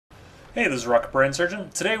Hey, this is Rocket Brain Surgeon.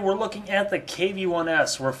 Today we're looking at the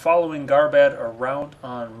KV-1S. We're following Garbad around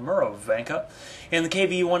on Murovanka. And the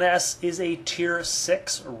KV-1S is a Tier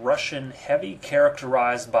 6 Russian heavy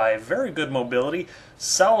characterized by very good mobility,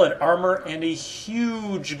 solid armor, and a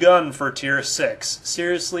huge gun for Tier 6.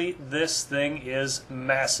 Seriously, this thing is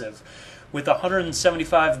massive. With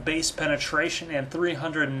 175 base penetration and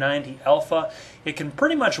 390 alpha, it can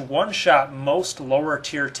pretty much one-shot most lower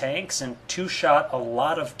tier tanks and two-shot a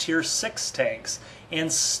lot of tier 6 tanks and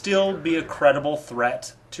still be a credible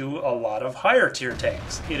threat to a lot of higher tier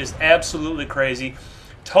tanks. It is absolutely crazy,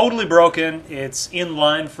 totally broken, it's in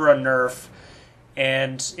line for a nerf,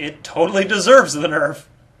 and it totally deserves the nerf.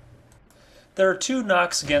 There are two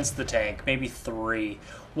knocks against the tank, maybe three.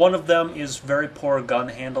 One of them is very poor gun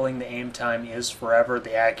handling. The aim time is forever.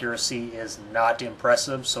 The accuracy is not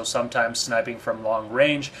impressive, so sometimes sniping from long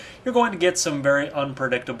range, you're going to get some very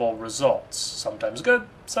unpredictable results. Sometimes good,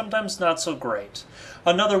 sometimes not so great.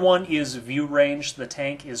 Another one is view range. The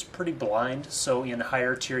tank is pretty blind, so in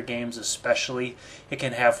higher tier games especially, it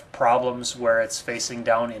can have problems where it's facing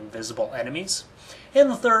down invisible enemies. And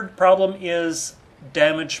the third problem is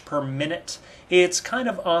damage per minute. It's kind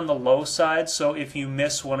of on the low side, so if you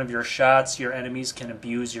miss one of your shots, your enemies can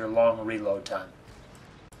abuse your long reload time.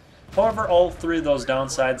 However, all three of those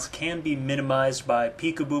downsides can be minimized by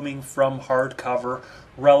peekabooming from hard cover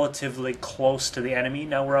relatively close to the enemy.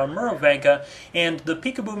 Now we're on Murovanka, and the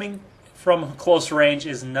peekabooming from close range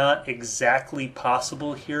is not exactly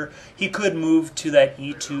possible here. He could move to that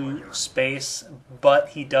E2 space, but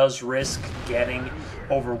he does risk getting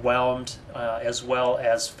overwhelmed as well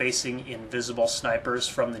as facing invisible snipers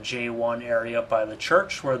from the J1 area by the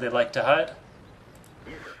church where they like to hide.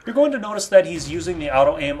 You're going to notice that he's using the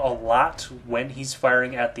auto-aim a lot when he's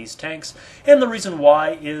firing at these tanks, and the reason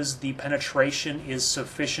why is the penetration is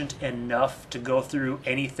sufficient enough to go through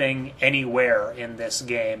anything, anywhere in this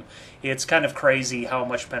game. It's kind of crazy how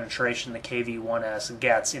much penetration the KV-1S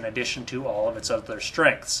gets in addition to all of its other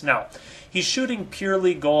strengths. Now, he's shooting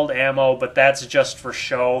purely gold ammo, but that's just for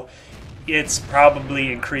show. It's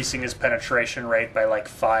probably increasing his penetration rate by like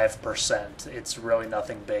 5%. It's really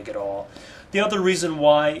nothing big at all. The other reason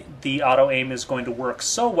why the auto-aim is going to work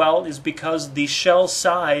so well is because the shell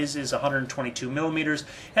size is 122 millimeters,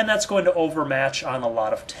 and that's going to overmatch on a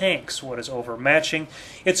lot of tanks. What is overmatching?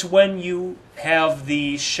 It's when you have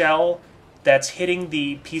the shell that's hitting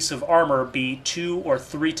the piece of armor be 2 or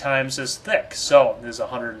 3 times as thick. So there's a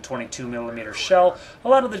 122 millimeter shell. A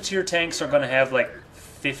lot of the tier tanks are going to have like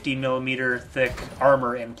 50 millimeter thick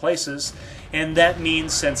armor in places, and that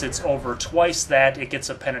means since it's over twice that, it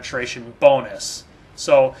gets a penetration bonus.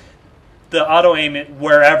 So the auto-aim,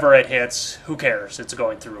 wherever it hits, who cares? It's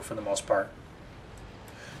going through for the most part.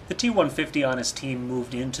 The T-150 on his team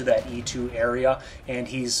moved into that E2 area, and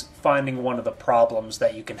he's finding one of the problems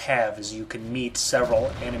that you can have is you can meet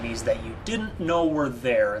several enemies that you didn't know were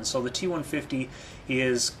there, and so the T-150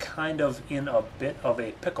 is kind of in a bit of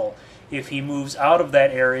a pickle. If he moves out of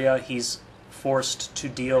that area, he's forced to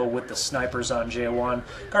deal with the snipers on J1.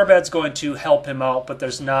 Garbad's going to help him out, but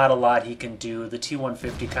there's not a lot he can do. The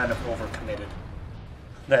T-150 kind of overcommitted.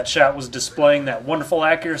 That shot was displaying that wonderful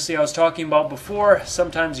accuracy I was talking about before.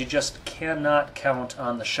 Sometimes you just cannot count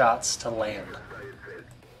on the shots to land.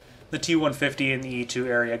 The T-150 in the E2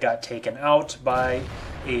 area got taken out by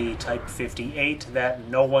a Type 58 that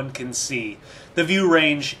no one can see. The view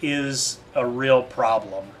range is a real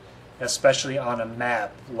problem, especially on a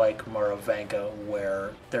map like Murovanka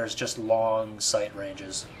where there's just long sight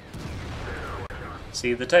ranges.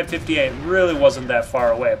 See, the Type 58 really wasn't that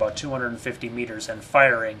far away, about 250 meters, and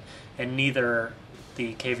firing, and neither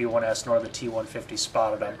the KV-1S nor the T-150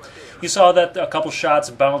 spotted him. You saw that a couple shots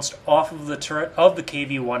bounced off of the turret of the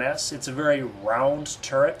KV-1S. It's a very round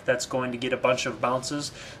turret that's going to get a bunch of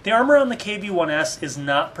bounces. The armor on the KV-1S is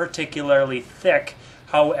not particularly thick,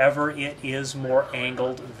 however, it is more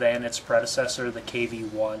angled than its predecessor, the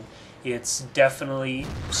KV-1. It's definitely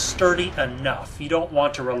sturdy enough. You don't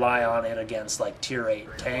want to rely on it against like tier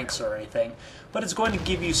 8 tanks or anything, but it's going to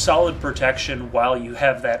give you solid protection while you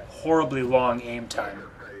have that horribly long aim time.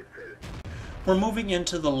 We're moving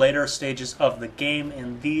into the later stages of the game,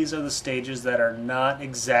 and these are the stages that are not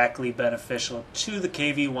exactly beneficial to the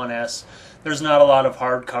KV-1S. There's not a lot of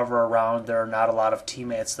hard cover around, there are not a lot of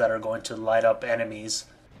teammates that are going to light up enemies,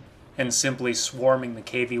 and simply swarming the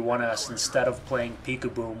KV-1S instead of playing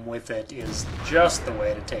peekaboom with it is just the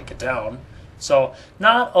way to take it down. So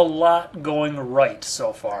not a lot going right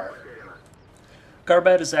so far.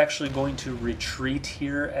 Garbad is actually going to retreat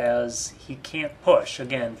here as he can't push.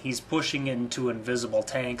 Again, he's pushing into invisible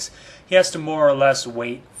tanks. He has to more or less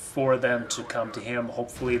wait for them to come to him.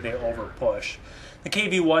 Hopefully they overpush. The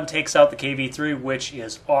KV-1 takes out the KV-3, which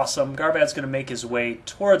is awesome. Garbad's going to make his way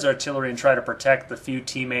towards artillery and try to protect the few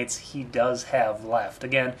teammates he does have left.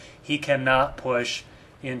 Again, he cannot push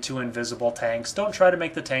into invisible tanks. Don't try to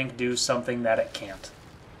make the tank do something that it can't.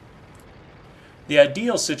 The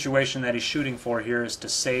ideal situation that he's shooting for here is to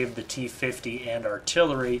save the T-50 and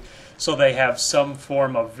artillery so they have some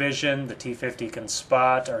form of vision. The T-50 can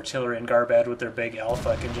spot, artillery and Garbad with their big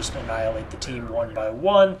alpha can just annihilate the team one by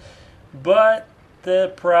one. But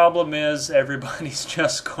the problem is everybody's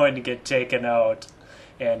just going to get taken out,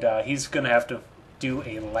 and he's going to have to do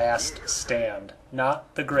a last stand.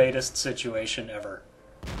 Not the greatest situation ever.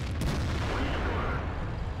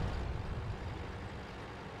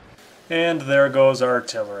 And there goes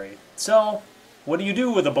artillery. So, what do you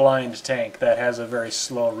do with a blind tank that has a very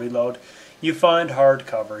slow reload? You find hard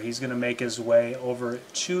cover. He's going to make his way over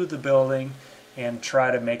to the building and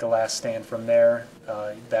try to make a last stand from there.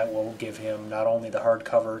 That will give him not only the hard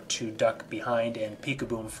cover to duck behind and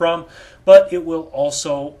peekaboom from, but it will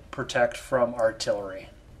also protect from artillery.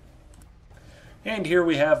 And here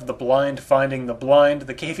we have the blind finding the blind.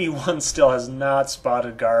 The KV-1 still has not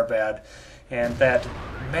spotted Garbad, and that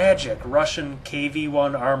magic Russian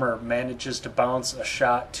KV-1 armor manages to bounce a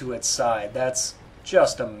shot to its side. That's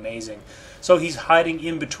just amazing. So he's hiding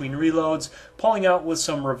in between reloads, pulling out with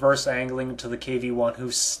some reverse angling to the KV-1, who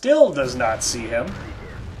still does not see him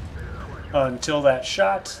until that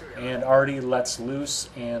shot, and Artie lets loose,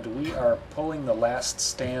 and we are pulling the last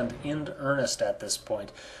stand in earnest at this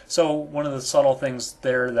point. So one of the subtle things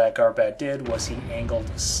there that Garbad did was he angled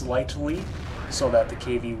slightly so that the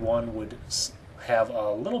KV-1 would have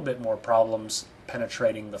a little bit more problems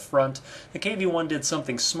penetrating the front. The KV-1 did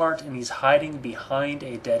something smart, and he's hiding behind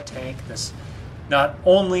a dead tank. This not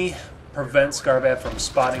only prevents Garbad from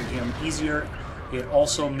spotting him easier, it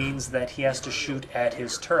also means that he has to shoot at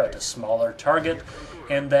his turret, a smaller target,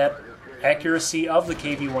 and that accuracy of the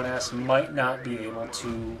KV-1S might not be able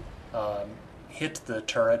to hit the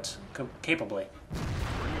turret capably.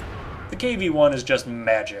 The KV-1 is just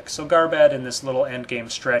magic, so Garbad in this little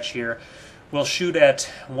endgame stretch here will shoot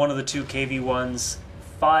at one of the two KV-1s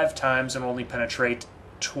 5 times and only penetrate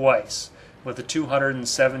twice with a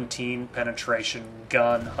 217 penetration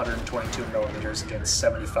gun, 122 millimeters against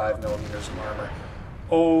 75 millimeters of armor.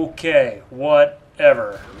 Okay,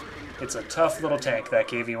 whatever. It's a tough little tank, that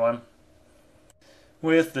KV-1.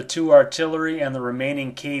 With the 2 artillery and the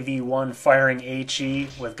remaining KV-1 firing HE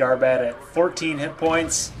with Garbad at 14 hit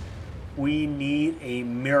points, we need a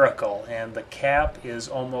miracle, and the cap is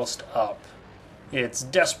almost up. It's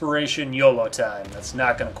desperation YOLO time. That's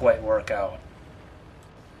not going to quite work out.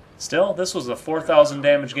 Still, this was a 4,000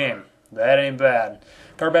 damage game. That ain't bad.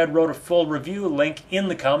 Garbad wrote a full review, link in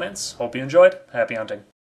the comments. Hope you enjoyed. Happy hunting.